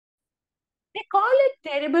They call it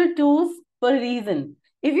terrible twos for a reason.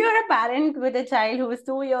 If you're a parent with a child who is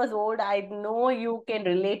 2 years old, I know you can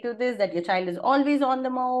relate to this, that your child is always on the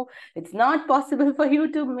move. It's not possible for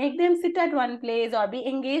you to make them sit at one place or be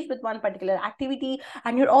engaged with one particular activity.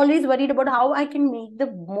 And you're always worried about how I can make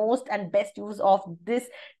the most and best use of this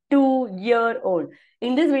 2-year-old.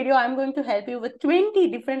 In this video, I'm going to help you with 20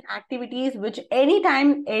 different activities which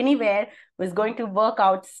anytime, anywhere is going to work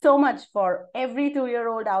out so much for every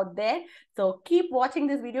 2-year-old out there. So keep watching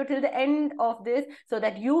this video till the end of this so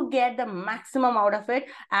that you get the maximum out of it,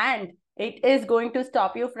 and it is going to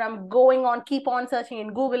stop you from going on, keep on searching in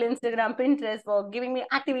Google, Instagram, Pinterest for giving me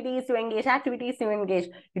activities to engage, activities to engage.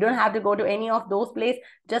 You don't have to go to any of those places.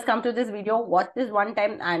 Just come to this video, watch this one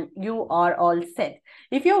time, and you are all set.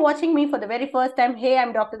 If you're watching me for the very first time, hey,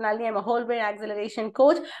 I'm Dr. Nalini. I'm a whole brain acceleration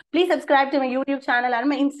coach. Please subscribe to my YouTube channel and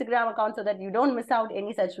my Instagram account so that you don't miss out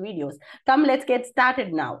any such videos. Come, let's get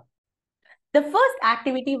started now. The first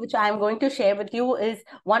activity which I am going to share with you is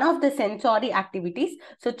one of the sensory activities.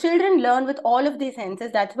 So children learn with all of these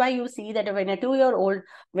senses. That's why you see that when a 2-year-old,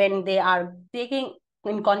 when they are taking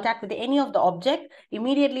in contact with any of the object,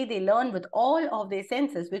 immediately they learn with all of their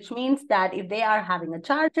senses, which means that if they are having a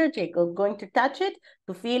charger, they're going to touch it,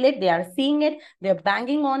 to feel it, they are seeing it, they're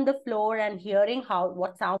banging on the floor and hearing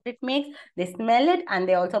what sound it makes, they smell it, and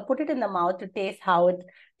they also put it in the mouth to taste how it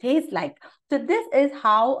tastes like. So this is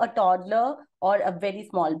how a toddler or a very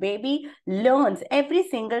small baby learns every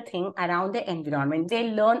single thing around the environment. They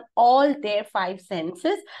learn all their 5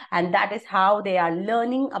 senses, and that is how they are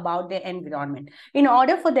learning about their environment. In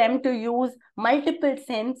order for them to use multiple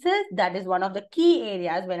senses, that is one of the key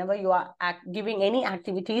areas whenever you are giving any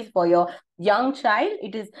activities for your young child.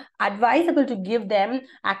 It is advisable to give them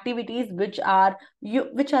activities which are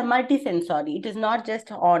multisensory. It is not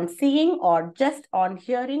just on seeing or just on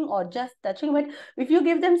hearing or just touching, but if you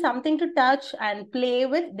give them something to touch and play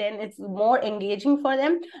with, then it's more engaging for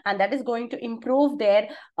them, and that is going to improve their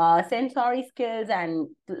sensory skills and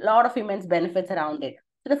a lot of immense benefits around it.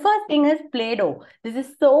 So the first thing is Play-Doh. This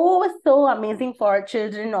is so amazing for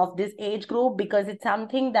children of this age group because it's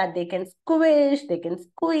something that they can squish, they can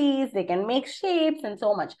squeeze, they can make shapes and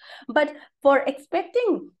so much. But for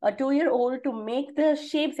expecting a 2-year-old to make the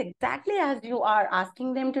shapes exactly as you are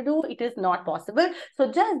asking them to do, it is not possible.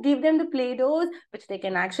 So just give them the Play-Dohs, which they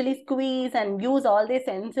can actually squeeze and use all their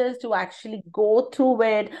senses to actually go through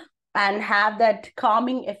it and have that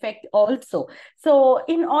calming effect also. So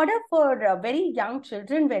in order for very young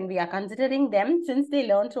children, when we are considering them, since they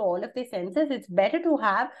learn through all of the senses, it's better to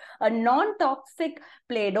have a non-toxic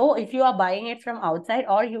Play-Doh if you are buying it from outside,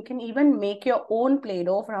 or you can even make your own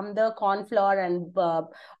Play-Doh from the corn flour and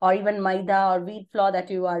or even maida or wheat flour that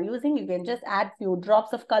you are using. You can just add few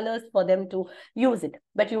drops of colors for them to use it.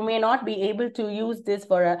 But you may not be able to use this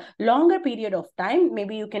for a longer period of time.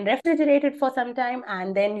 Maybe you can refrigerate it for some time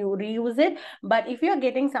and then you reuse it. But if you're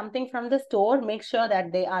getting something from the store, make sure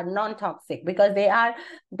that they are non-toxic, because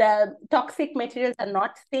the toxic materials are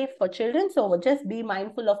not safe for children. So just be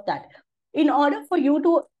mindful of that. In order for you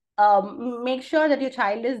to make sure that your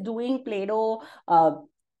child is doing Play-Doh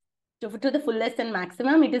to the fullest and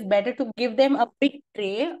maximum, it is better to give them a big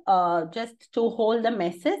tray just to hold the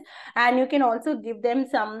messes. And you can also give them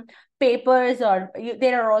some papers, or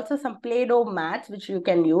there are also some Play-Doh mats which you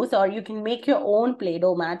can use, or you can make your own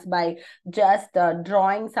Play-Doh mats by just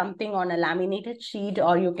drawing something on a laminated sheet,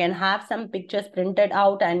 or you can have some pictures printed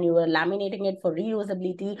out and you are laminating it for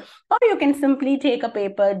reusability, or you can simply take a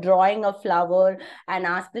paper, drawing a flower, and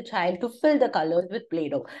ask the child to fill the colors with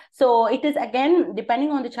Play-Doh. So it is again depending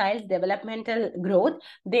on the child's developmental growth.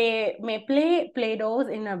 They may play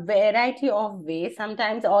Play-Dohs in a variety of ways.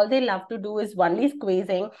 Sometimes all they love to do is only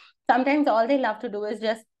squeezing. Sometimes all they love to do is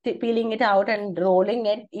just peeling it out and rolling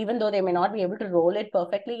it, even though they may not be able to roll it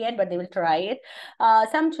perfectly yet, but they will try it.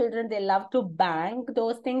 Some children, they love to bang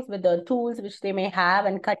those things with the tools which they may have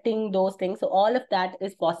and cutting those things. So all of that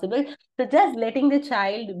is possible. So just letting the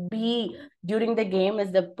child be during the game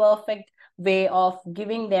is the perfect way of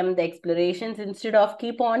giving them the explorations, instead of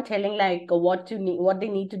keep on telling like what they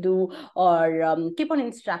need to do, or keep on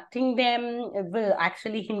instructing them. It will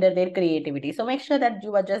actually hinder their creativity. So make sure that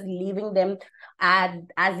you are just leaving them as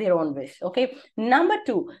their own wish. Okay. Number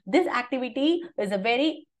 2, this activity is a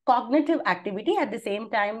very cognitive activity. At the same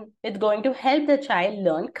time, it's going to help the child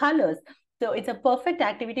learn colors. So it's a perfect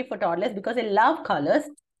activity for toddlers because they love colors.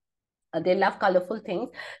 They love colorful things.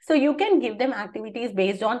 So you can give them activities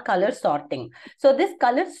based on color sorting. So this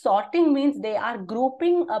color sorting means they are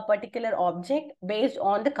grouping a particular object based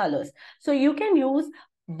on the colors. So you can use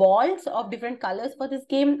balls of different colors for this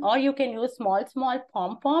game, or you can use small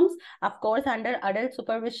pom-poms, of course under adult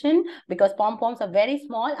supervision, because pom-poms are very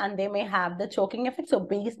small and they may have the choking effect. So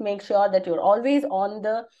please make sure that you're always on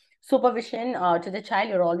the supervision to the child.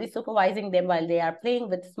 You're always supervising them while they are playing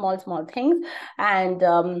with small things.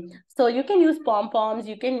 And so you can use pom-poms,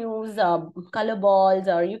 you can use color balls,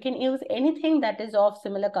 or you can use anything that is of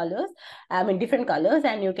similar colors, I mean different colors,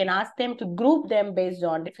 and you can ask them to group them based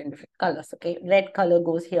on different colors. Okay, red color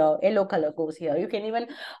goes here, yellow color goes here. You can even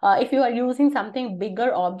if you are using something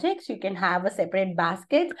bigger objects, you can have a separate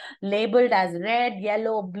basket labeled as red,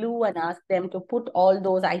 yellow, blue, and ask them to put all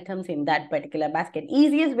those items in that particular basket.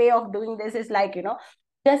 Easiest way of doing this is like,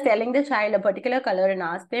 just telling the child a particular color and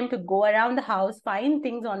ask them to go around the house, find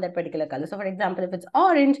things on that particular color. So for example, if it's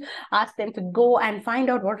orange, ask them to go and find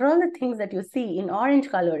out what are all the things that you see in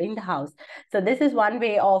orange color in the house. So this is one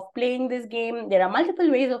way of playing this game. There are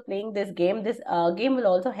multiple ways of playing this game. This game will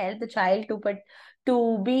also help the child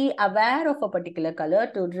to be aware of a particular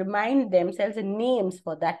color, to remind themselves names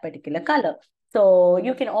for that particular color. So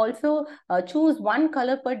you can also choose one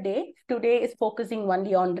color per day. Today is focusing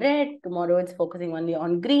only on red, tomorrow it's focusing only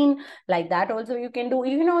on green. Like that also you can do.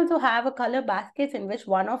 You can also have a color baskets in which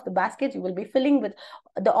one of the baskets you will be filling with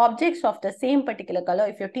the objects of the same particular color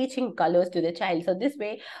if you're teaching colors to the child. So this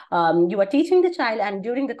way you are teaching the child, and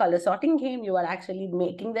during the color sorting game, you are actually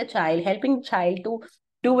making the child, helping the child to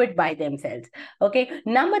do it by themselves. Okay,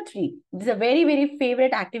 number 3, this is a very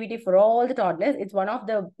favorite activity for all the toddlers. It's one of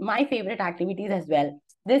my favorite activities as well.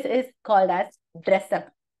 This is called as dress up.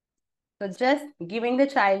 So just giving the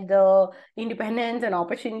child the independence and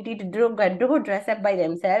opportunity to do dress up by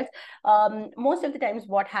themselves. Most of the times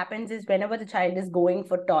what happens is whenever the child is going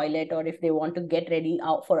for toilet, or if they want to get ready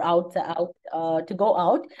to go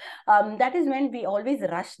out, that is when we always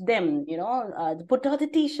rush them, put on the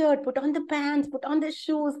t-shirt, put on the pants, put on the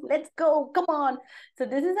shoes, let's go, come on. So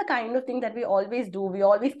this is the kind of thing that we always do. We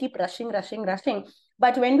always keep rushing.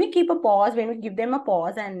 But when we keep a pause, when we give them a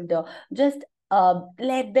pause and just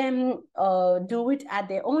let them do it at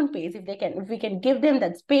their own pace, if we can give them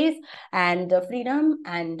that space and freedom,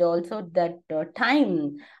 and also that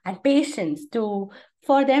time and patience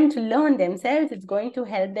for them to learn themselves, it's going to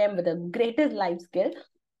help them with the greatest life skill.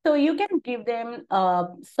 So you can give them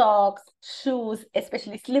socks, shoes,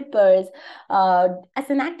 especially slippers, as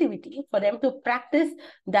an activity for them to practice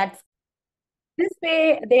that. This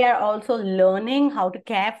way, they are also learning how to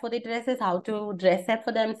care for the dresses, how to dress up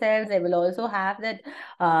for themselves. They will also have that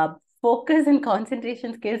focus and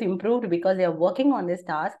concentration skills improved because they are working on this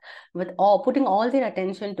task with all putting all their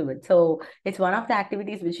attention to it. So it's one of the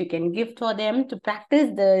activities which you can give for them to practice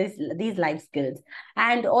these life skills.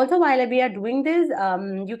 And also while we are doing this,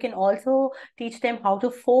 you can also teach them how to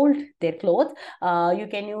fold their clothes. You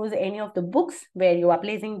can use any of the books where you are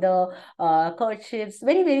placing the kerchiefs,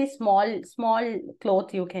 very small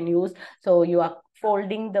cloth you can use. So you are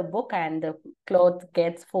folding the book and the cloth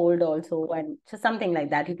gets folded also, and so something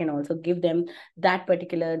like that. You can also give them that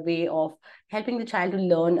particular way of helping the child to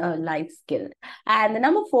learn a life skill. And the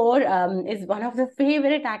number 4 is one of the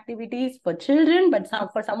favorite activities for children, but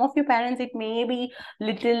for some of your parents it may be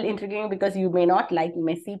little intriguing because you may not like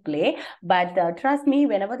messy play. But trust me,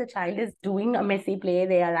 whenever the child is doing a messy play,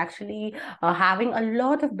 they are actually having a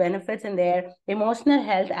lot of benefits in their emotional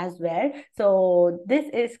health as well. So this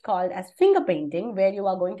is called as finger painting, where you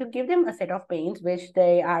are going to give them a set of paints which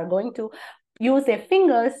they are going to use their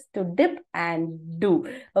fingers to dip and do.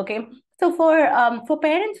 Okay, so for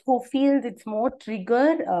parents who feels it's more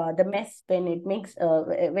triggered, the mess,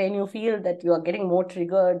 when you feel that you are getting more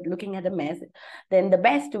triggered looking at the mess, then the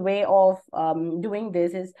best way of doing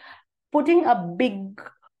this is putting a big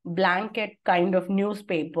blanket kind of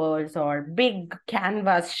newspapers or big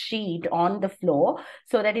canvas sheet on the floor,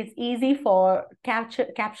 so that it's easy for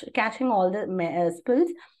catching all the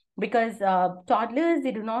spills. Because toddlers,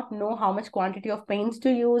 they do not know how much quantity of paints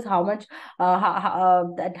to use, how to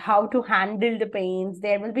handle the paints.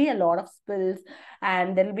 There will be a lot of spills,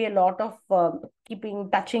 and there will be a lot of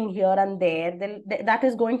touching here and there. That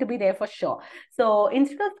is going to be there for sure. So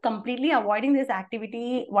instead of completely avoiding this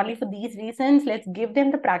activity only for these reasons, let's give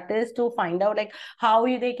them the practice to find out like how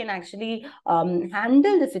they can actually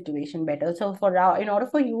handle the situation better. So in order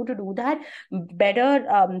for you to do that better,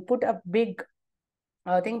 put a big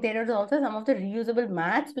I think there is also some of the reusable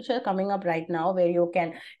mats which are coming up right now, where you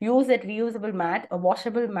can use that reusable mat, a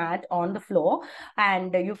washable mat on the floor,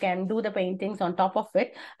 and you can do the paintings on top of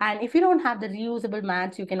it. And if you don't have the reusable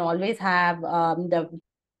mats, you can always have the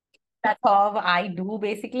That's how I do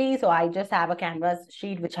basically. So I just have a canvas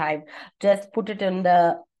sheet which I've just put it in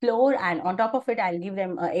the floor, and on top of it I'll give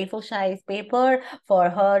them a A4 size paper for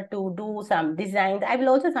her to do some designs. I will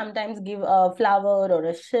also sometimes give a flower or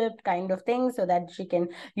a ship kind of thing so that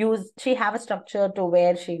she have a structure to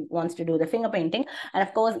where she wants to do the finger painting. And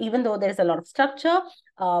of course, even though there's a lot of structure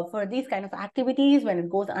for these kind of activities, when it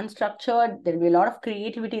goes unstructured, there will be a lot of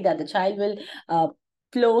creativity that the child will uh,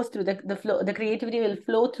 flows through the creativity will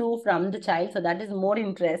flow through from the child, so that is more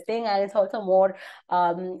interesting, and it's also more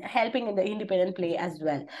helping in the independent play as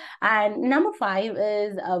well. And number five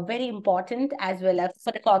is very important as well as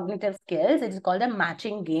for the cognitive skills. It is called a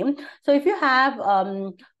matching game. So if you have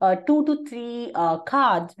two to three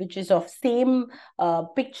cards which is of same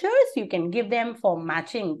pictures, you can give them for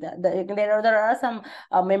matching. There are some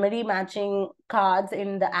memory matching cards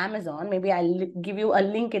in the Amazon. Maybe I'll give you a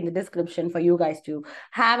link in the description for you guys to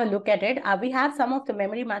have a look at it. We have some of the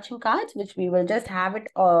memory matching cards, which we will just have it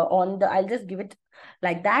I'll just give it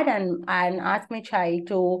like that, and ask my child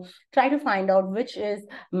to try to find out which is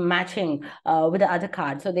matching with the other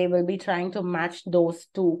card. So they will be trying to match those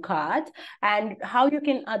two cards. And how you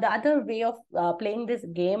can, the other way of playing this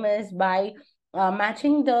game is by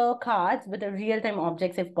matching the cards with the real-time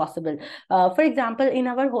objects if possible. For example, in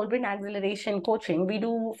our whole brain acceleration coaching, we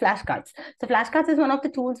do flashcards. So flashcards is one of the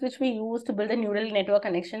tools which we use to build a neural network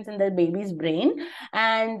connections in the baby's brain.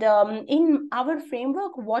 And in our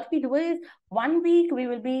framework, what we do is 1 week we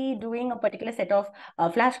will be doing a particular set of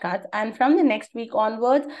flashcards, and from the next week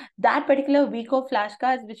onwards, that particular week of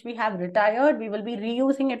flashcards which we have retired, we will be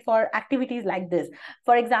reusing it for activities like this.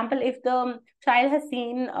 For example, if the child has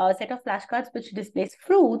seen a set of flashcards which displays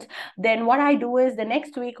fruits, then what I do is the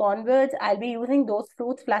next week onwards, I'll be using those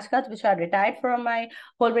fruits flashcards which are retired from my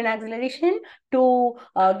whole brain acceleration to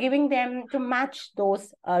giving them to match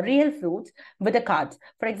those real fruits with the cards.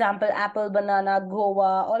 For example, apple, banana,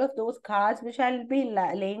 guava, all of those cards which I'll be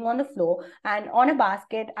laying on the floor, and on a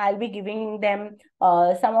basket, I'll be giving them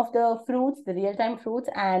some of the fruits, the real-time fruits,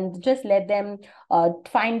 and just let them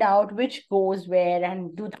find out which goes where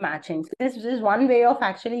and do the matching. So this is one way of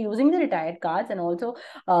actually using the retired cards, and also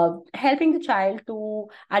helping the child to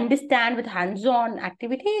understand with hands-on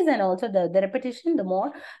activities, and also the repetition. The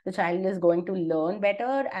more the child is going to learn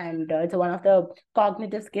better, and it's one of the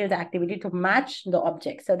cognitive skills activity to match the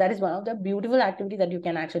object. So that is one of the beautiful activity that you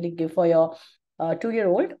can actually give for your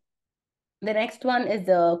 2-year-old. The next one is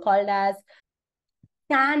called as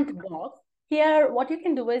sandbox. Here, what you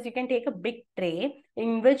can do is you can take a big tray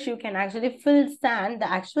in which you can actually fill sand, the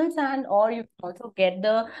actual sand, or you can also get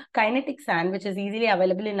the kinetic sand, which is easily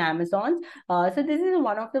available in Amazon. So this is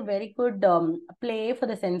one of the very good play for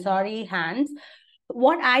the sensory hands.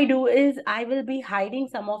 What I do is I will be hiding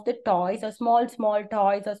some of the toys or small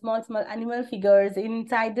toys or small animal figures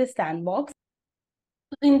inside the sandbox.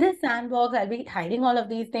 In this sandbox, I'll be hiding all of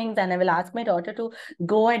these things, and I will ask my daughter to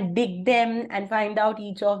go and dig them and find out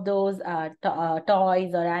each of those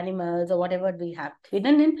toys or animals or whatever we have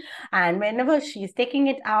hidden in. And whenever she's taking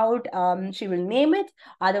it out, she will name it.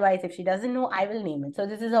 Otherwise, if she doesn't know, I will name it. So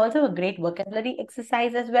this is also a great vocabulary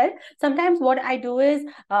exercise as well. Sometimes what I do is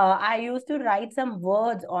I used to write some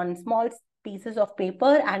words on small pieces of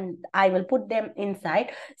paper, and I will put them inside,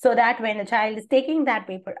 so that when a child is taking that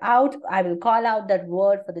paper out, I will call out that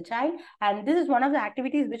word for the child. And this is one of the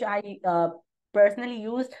activities which I personally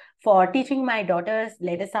use for teaching my daughters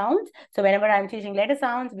letter sounds. So whenever I'm teaching letter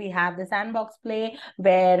sounds, we have the sandbox play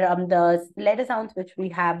where the letter sounds which we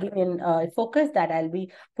have been in focus, that I'll be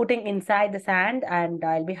putting inside the sand, and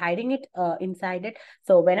I'll be hiding it inside it.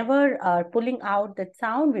 So whenever pulling out that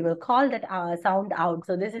sound, we will call that sound out.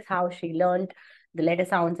 So this is how she learned the letter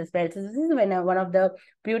sounds as well. So this is one of the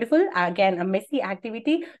beautiful, again, a messy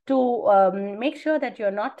activity to make sure that you're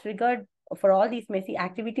not triggered for all these messy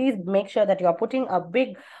activities. Make sure that you're putting a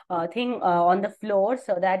big thing on the floor,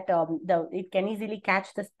 so that it can easily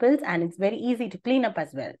catch the spills, and it's very easy to clean up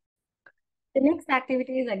as well. The next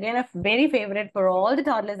activity is again a very favorite for all the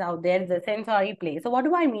toddlers out there, the sensory play. So what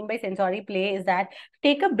do I mean by sensory play is that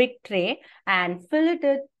take a big tray and fill it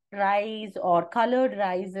with rice or colored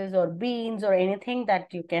rices or beans or anything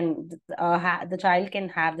that you can the child can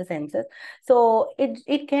have the senses. So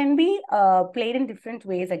it can be played in different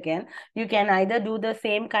ways. Again, you can either do the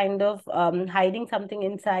same kind of hiding something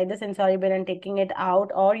inside the sensory bin and taking it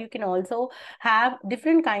out, or you can also have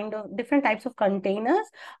different types of containers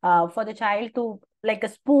for the child to, like a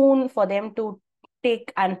spoon for them to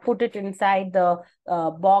take and put it inside the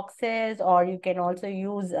boxes, or you can also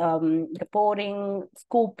use the pouring,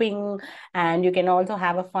 scooping, and you can also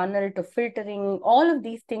have a funnel to filtering. All of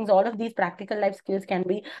these things, all of these practical life skills can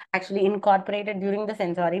be actually incorporated during the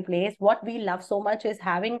sensory plays. What we love so much is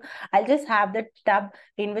having, I'll just have the tub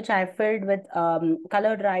in which I filled with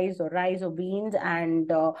colored rice or beans,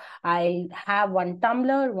 and I have one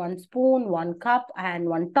tumbler, one spoon, one cup, and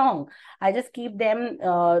one tongue. I just keep them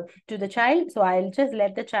to the child. So I'll just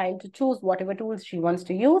let the child to choose whatever tools she wants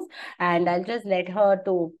to use, and I'll just let her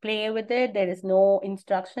to play with it. There is no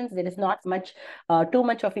instructions. There is not much, too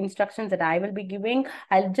much of instructions that I will be giving.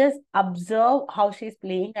 I'll just observe how she's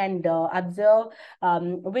playing, and observe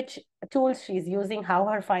which tools she's using, how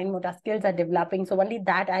her fine motor skills are developing. So only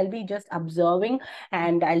that I'll be just observing,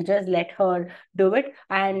 and I'll just let her do it.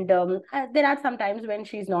 And there are some times when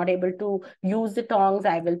she's not able to use the tongs.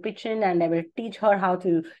 I will pitch in and I will teach her how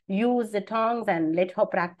to use the tongs and let her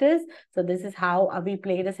practice. So this is how we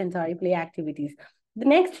play the sensory play activities. The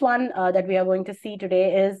next one that we are going to see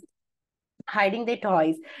today is hiding their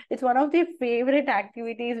toys. It's one of their favorite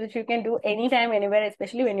activities which you can do anytime, anywhere,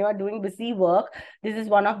 especially when you are doing busy work. This is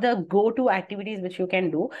one of the go-to activities which you can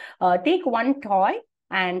do. Take one toy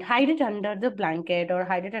and hide it under the blanket or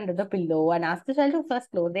hide it under the pillow, and ask the child to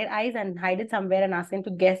first close their eyes and hide it somewhere and ask them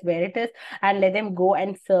to guess where it is, and let them go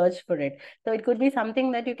and search for it. So it could be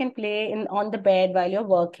something that you can play in on the bed while you're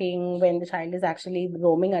working, when the child is actually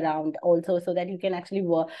roaming around also, so that you can actually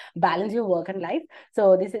balance your work and life.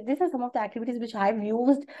 So these are some of the activities which I've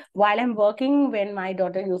used while I'm working, when my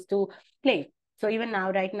daughter used to play. So even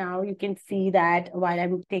now, right now, you can see that while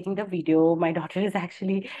I'm taking the video, my daughter is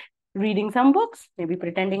actually reading some books, maybe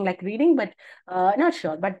pretending like reading, but not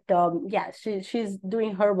sure. But yeah, she's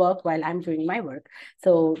doing her work while I'm doing my work.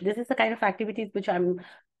 So this is the kind of activities which I'm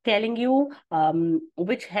telling you,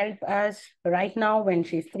 which help us right now when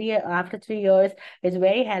she's after 3 years. Is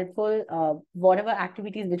very helpful. Whatever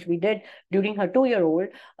activities which we did during her 2-year-old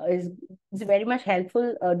is very much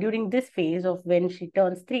helpful during this phase of when she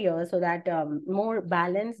turns 3 years, so that more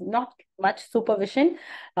balance, not much supervision.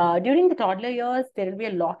 During the toddler years, there will be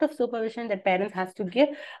a lot of supervision that parents has to give.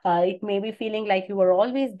 It may be feeling like you are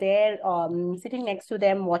always there, sitting next to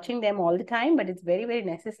them, watching them all the time, but it's very, very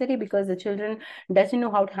necessary, because the children doesn't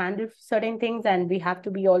know how to handle certain things, and we have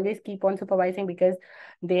to be always keep on supervising, because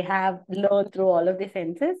they have learned through all of the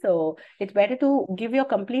senses. So it's better to give your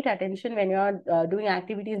complete attention when you're doing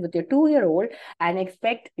activities with your 2-year-old, and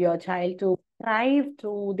expect your child to thrive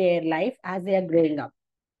through their life as they are growing up.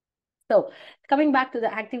 So coming back to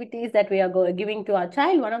the activities that we are giving to our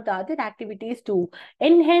child, one of the other activities to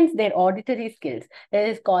enhance their auditory skills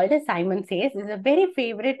is called as Simon Says. This is a very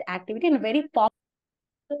favorite activity and very popular.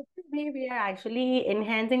 So this way we are actually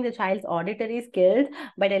enhancing the child's auditory skills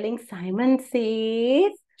by telling Simon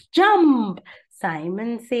Says jump,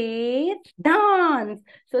 Simon Says dance.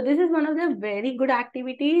 So this is one of the very good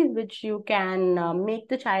activities which you can make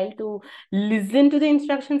the child to listen to the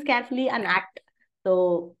instructions carefully and act.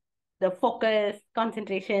 So the focus,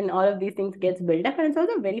 concentration, all of these things gets built up, and it's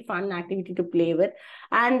also a very fun activity to play with.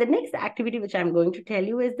 And the next activity which I'm going to tell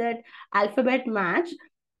you is that alphabet match.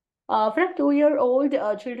 From 2-year-old,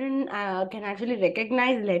 children can actually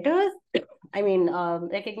recognize letters. I mean,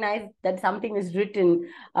 recognize that something is written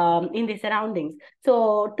in the surroundings.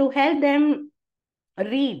 So to help them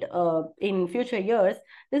read in future years,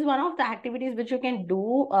 this is one of the activities which you can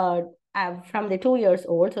do from the 2 years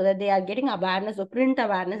old, so that they are getting awareness, or print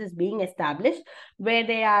awareness is being established, where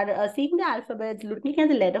they are seeing the alphabets, looking at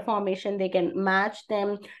the letter formation. They can match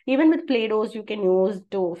them. Even with play-dohs, you can use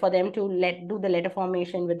to for them to do the letter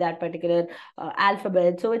formation with that particular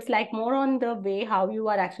alphabet. So it's like more on the way how you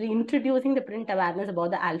are actually introducing the print awareness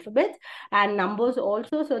about the alphabets and numbers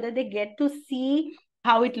also, so that they get to see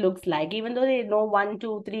how it looks like. Even though they know 1,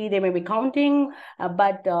 2, 3, they may be counting,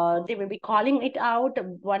 but they may be calling it out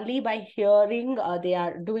only by hearing. They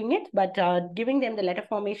are doing it, but giving them the letter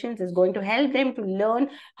formations is going to help them to learn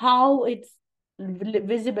how it's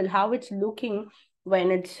visible, how it's looking when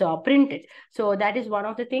it's printed. So that is one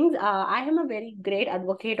of the things. I am a very great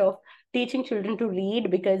advocate of teaching children to read,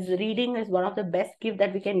 because reading is one of the best gift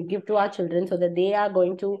that we can give to our children, so that they are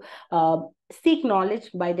going to seek knowledge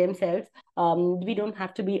by themselves. We don't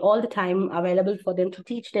have to be all the time available for them to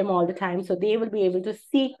teach them all the time. So they will be able to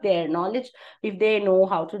seek their knowledge if they know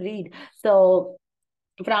how to read. So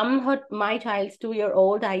from my child's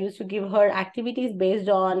 2-year-old, I used to give her activities based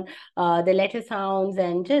on the letter sounds,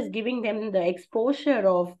 and just giving them the exposure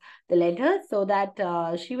of the letters, so that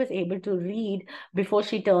she was able to read before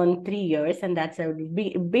she turned 3 years, and that's a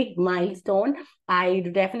big milestone. I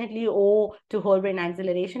definitely owe to whole brain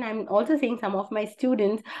acceleration. I'm also seeing some of my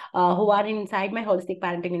students who are inside my holistic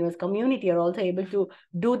parenting universe community are also able to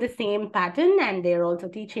do the same pattern, and they're also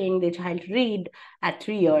teaching their child to read at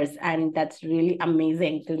 3 years, and that's really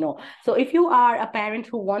amazing to know. So if you are a parent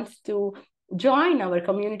who wants to join our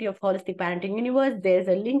community of holistic parenting universe, there's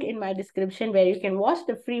a link in my description where you can watch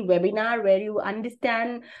the free webinar where you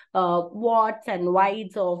understand what's and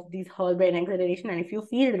whys of these whole brain acceleration. And if you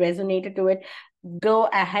feel resonated to it, go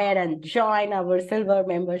ahead and join our silver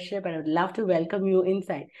membership, and I would love to welcome you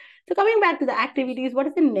inside. So coming back to the activities, what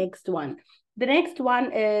is the next one? The next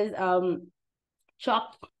one is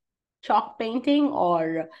chalk painting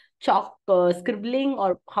or chalk scribbling,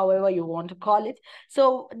 or however you want to call it.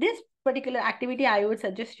 So this particular activity I would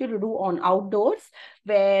suggest you to do on outdoors,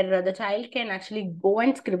 where the child can actually go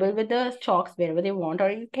and scribble with the chalks wherever they want, or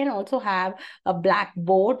you can also have a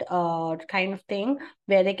blackboard kind of thing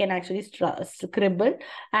where they can actually scribble.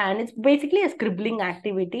 And it's basically a scribbling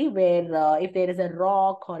activity where if there is a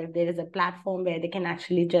rock or if there is a platform, where they can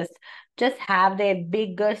actually just have their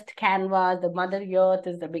biggest canvas. The mother earth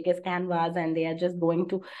is the biggest canvas, and they are just going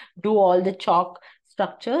to do all the chalk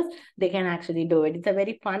structures. They can actually do it. It's a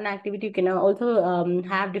very fun activity. You can also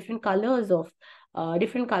have different colors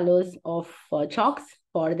of chalks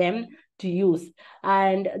for them to use.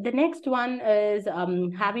 And the next one is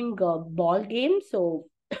having a ball game. So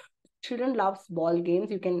children loves ball games.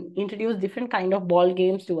 You can introduce different kind of ball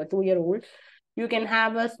games to a 2-year-old. You can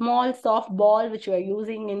have a small soft ball which you are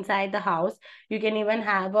using inside the house. You can even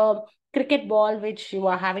have a cricket ball which you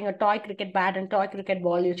are having a toy cricket bat and toy cricket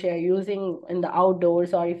ball which you are using in the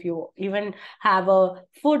outdoors. Or if you even have a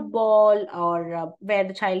football, or where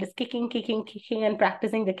the child is kicking and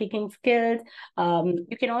practicing the kicking skills.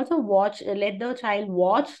 You can also let the child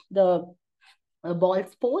watch the ball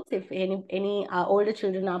sports. If any older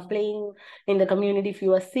children are playing in the community, if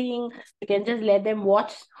you are seeing, you can just let them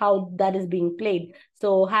watch how that is being played.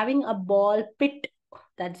 So having a ball pit,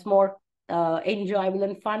 that's more enjoyable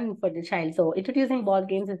and fun for the child. So introducing ball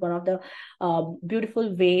games is one of the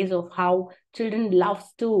beautiful ways of how children loves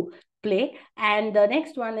to play. And the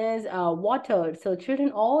next one is water. So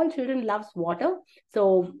all children loves water.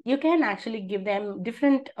 So you can actually give them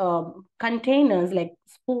different containers like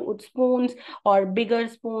spoons, or bigger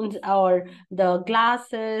spoons, or the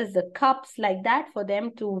glasses, the cups, like that, for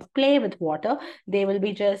them to play with water. They will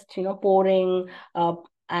be just pouring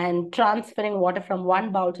and transferring water from one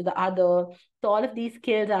bowl to the other. So all of these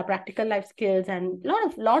skills are practical life skills, and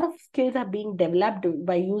lot of skills are being developed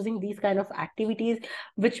by using these kind of activities,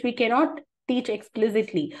 which we cannot teach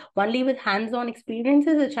explicitly. Only with hands-on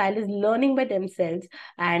experiences, a child is learning by themselves.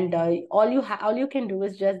 And all you can do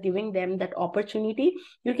is just giving them that opportunity.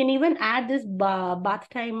 You can even add this bath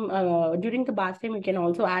time. During the bath time, you can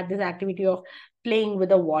also add this activity of playing with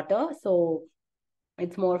the water. So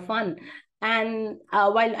it's more fun. And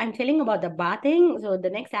while I'm telling about the bathing, so the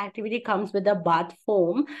next activity comes with the bath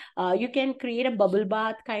foam. You can create a bubble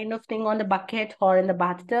bath kind of thing on the bucket or in the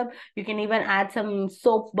bathtub. You can even add some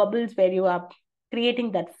soap bubbles where you are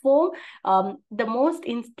creating that foam. The most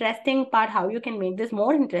interesting part, how you can make this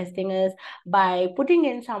more interesting, is by putting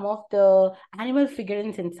in some of the animal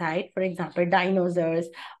figurines inside, for example, dinosaurs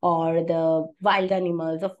or the wild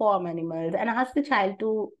animals, the farm animals, and ask the child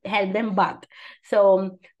to help them bath.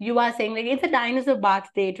 So you are saying, like, it's a dinosaur bath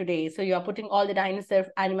day today. So you are putting all the dinosaur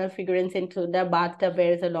animal figurines into the bathtub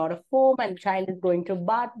where there's a lot of foam, and the child is going to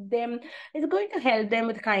bath them. It's going to help them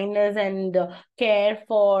with kindness and care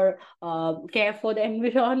for the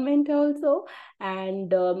environment also.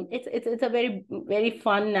 And it's a very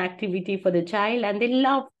fun activity for the child, and they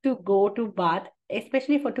love to go to bath,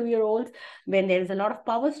 especially for 2-year-olds. When there is a lot of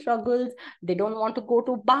power struggles, they don't want to go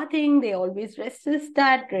to bathing. They always restrict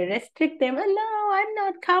them, and no, I'm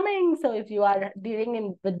not coming. So if you are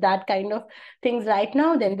dealing with that kind of things right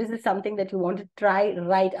now, then this is something that you want to try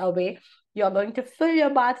right away. You're going to fill your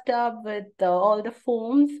bathtub with all the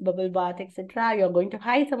foams, bubble bath, etc. You're going to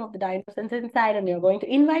hide some of the dinosaurs inside, and you're going to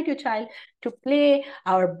invite your child to play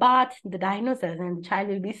our bath, the dinosaurs, and the child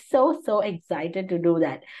will be so excited to do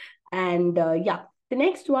that. And yeah, the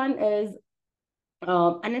next one is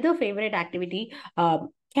another favorite activity.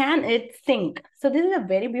 Can it sink? So this is a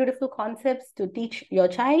very beautiful concept to teach your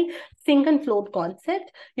child. Sink and float concept.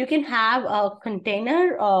 You can have a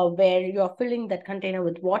container where you're filling that container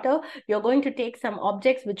with water. You're going to take some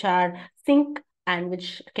objects which are sink and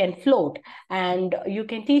which can float. And you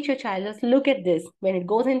can teach your child, just look at this. When it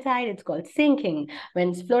goes inside, it's called sinking. When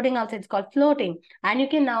it's floating outside, it's called floating. And you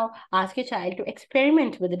can now ask your child to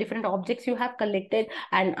experiment with the different objects you have collected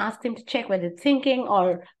and ask them to check whether it's sinking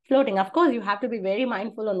or floating. Of course, you have to be very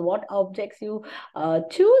mindful on what objects you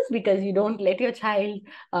choose, because you don't let your child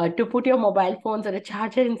to put your mobile phones or a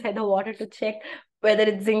charger inside the water to check whether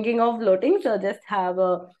it's sinking or floating. So just have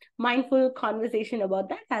a mindful conversation about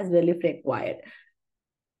that as well if required.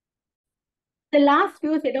 The last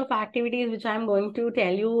few set of activities which I'm going to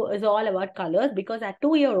tell you is all about colors, because at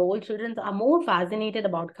 2-year-old children are more fascinated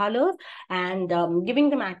about colors, and giving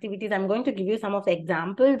them activities. I'm going to give you some of the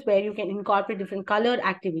examples where you can incorporate different colored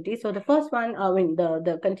activities. So the first one,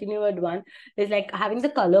 the continued one is like having the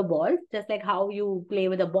color balls, just like how you play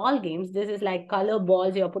with the ball games. This is like color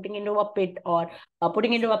balls you're putting into a pit or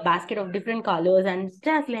putting into a basket of different colors, and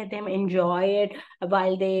just let them enjoy it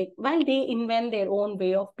while they invent their own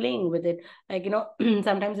way of playing with it. Like,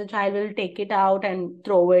 sometimes the child will take it out and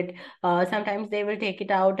throw it. Sometimes they will take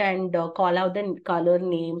it out and call out the color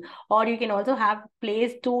name. Or you can also have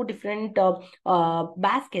place two different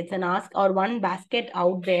baskets and ask, or one basket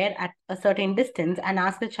out there at a certain distance, and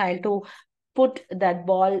ask the child to put that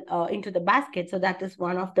ball into the basket. So that is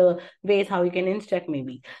one of the ways how you can instruct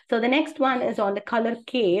maybe. So the next one is on the color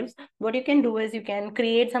caves. What you can do is you can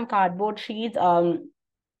create some cardboard sheets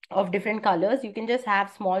of different colors. You can just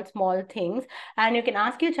have small things, and you can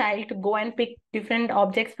ask your child to go and pick different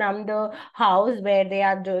objects from the house where they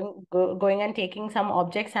are going and taking some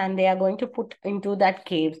objects, and they are going to put into that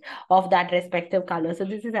caves of that respective color. So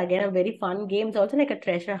this is again a very fun game. It's also like a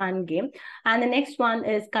treasure hunt game. And the next one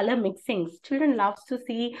is color mixing. Children loves to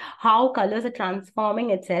see how colors are transforming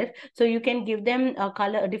itself. So you can give them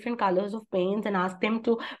different colors of paints, and ask them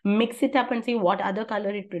to mix it up and see what other color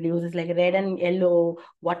it produces, like red and yellow,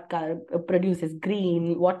 what color produces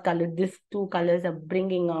green, what color these two colors are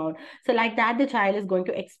bringing out. So like that, the child is going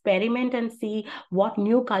to experiment and see what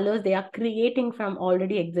new colors they are creating from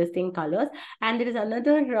already existing colors. And there is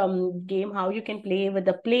another game how you can play with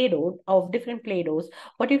the play-doh of different play-dohs.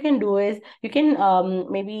 What you can do is you can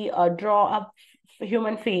maybe draw up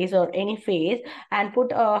human face or any face, and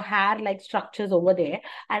put hair like structures over there,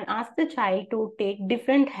 and ask the child to take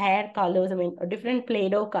different hair colors, different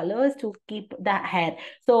play-doh colors to keep that hair.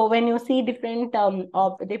 So when you see different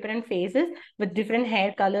of different faces with different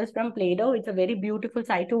hair colors from play-doh, it's a very beautiful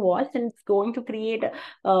sight to watch, and it's going to create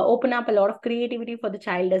open up a lot of creativity for the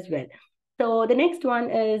child as well. So the next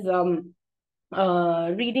one is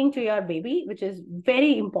reading to your baby, which is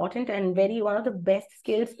very important and very one of the best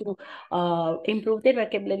skills to improve their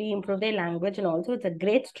vocabulary, improve their language, and also it's a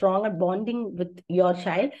great strong bonding with your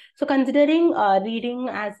child. So considering reading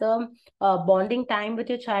as a bonding time with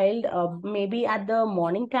your child, maybe at the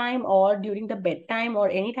morning time or during the bedtime or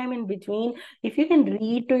any time in between, if you can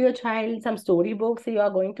read to your child some storybooks, you are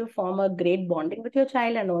going to form a great bonding with your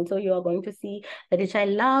child, and also you are going to see that your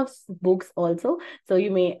child loves books also. So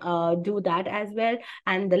you may do that as well.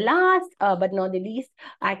 And the last but not the least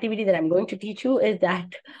activity that I'm going to teach you is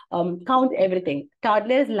that count everything.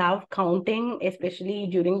 Toddlers love counting, especially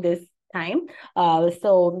during this time.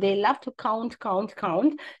 So they love to count.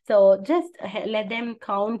 So just let them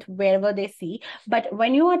count wherever they see. But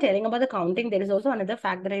when you are telling about the counting, there is also another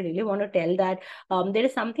fact that I really want to tell, that there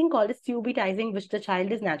is something called as subitizing, which the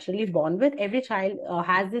child is naturally born with. Every child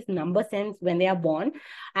has this number sense when they are born.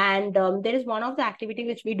 And there is one of the activity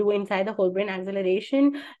which we do inside the whole brain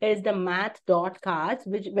acceleration is the math dot cards,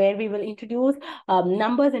 where we will introduce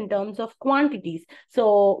numbers in terms of quantities.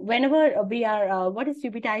 So whenever we are, what is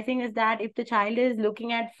subitizing is that if the child is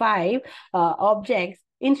looking at 5 objects,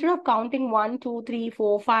 instead of counting 1, 2, 3,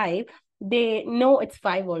 4, 5, they know it's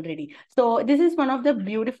 5 already. So this is one of the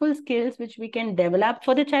beautiful skills which we can develop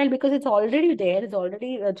for the child, because it's already there. It's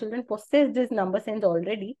already children possess this number sense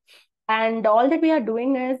already. And all that we are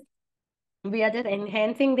doing is we are just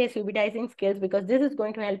enhancing their subitizing skills, because this is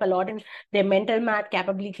going to help a lot in their mental math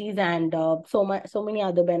capabilities, and so many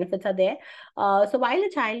other benefits are there. So while the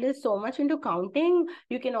child is so much into counting,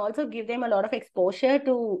 you can also give them a lot of exposure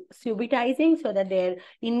to subitizing, so that their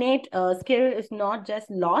innate skill is not just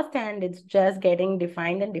lost and it's just getting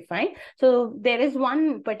defined and defined. So there is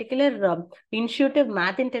one particular intuitive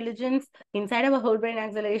math intelligence inside of a whole brain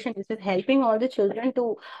acceleration. This is helping all the children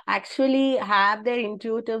to actually have their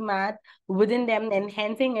intuitive math within them,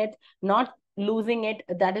 enhancing it, not losing it.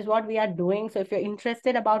 That is what we are doing. So if you're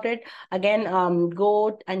interested about it, again,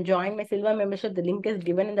 go and join my silver membership. The link is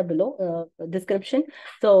given in the below description.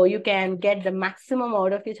 So you can get the maximum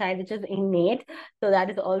out of your child, which is innate. So that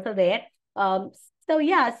is also there. So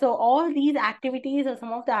yeah, so all these activities are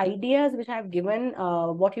some of the ideas which I've given,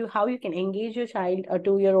 how you can engage your child, a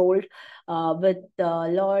 2 year old, with a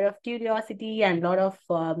lot of curiosity and a lot of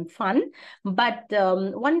fun. But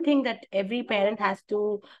one thing that every parent has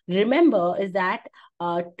to remember is that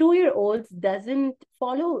 2 year olds doesn't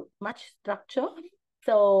follow much structure.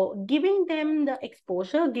 So giving them the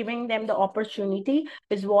exposure, giving them the opportunity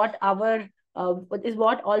is what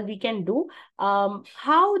all we can do.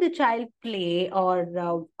 How the child play,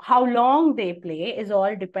 or how long they play, is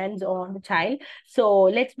all depends on the child. So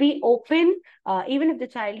let's be open. Even if the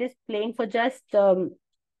child is playing for just 1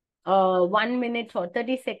 minute or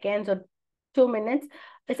 30 seconds or 2 minutes,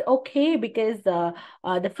 it's okay, because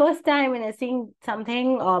the first time when they're seeing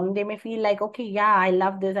something, they may feel like, okay, yeah, I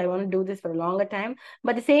love this, I want to do this for a longer time.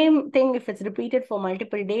 But the same thing, if it's repeated for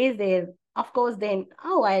multiple days, they, of course, then,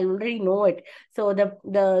 oh, I already know it. So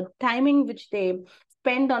the timing which they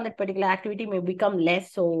spend on that particular activity may become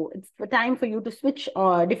less. So it's the time for you to switch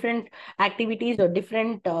different activities or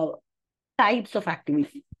different types of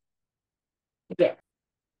activities. Yeah.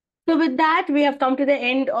 So with that, we have come to the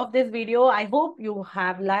end of this video. I hope you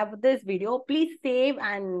have loved this video. Please save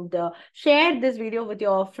and share this video with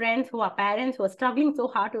your friends who are parents who are struggling so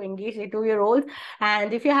hard to engage their 2 year olds.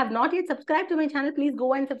 And if you have not yet subscribed to my channel, please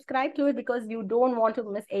go and subscribe to it, because you don't want to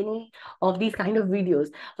miss any of these kind of videos.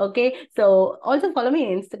 Okay. So also follow me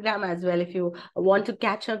on Instagram as well if you want to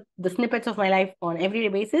catch up the snippets of my life on everyday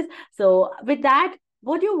basis. So with that,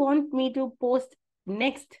 what do you want me to post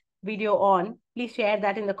next video on? Please share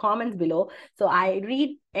that in the comments below. So I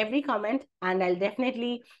read every comment, and I'll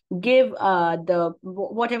definitely give the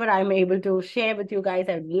whatever I'm able to share with you guys.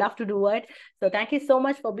 I'd love to do it. So thank you so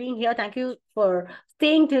much for being here. Thank you for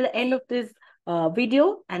staying till the end of this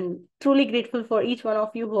video, and truly grateful for each one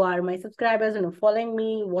of you who are my subscribers and following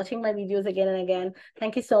me, watching my videos again and again.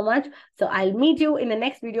 Thank you so much. So I'll meet you in the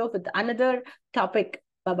next video with another topic.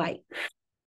 Bye bye.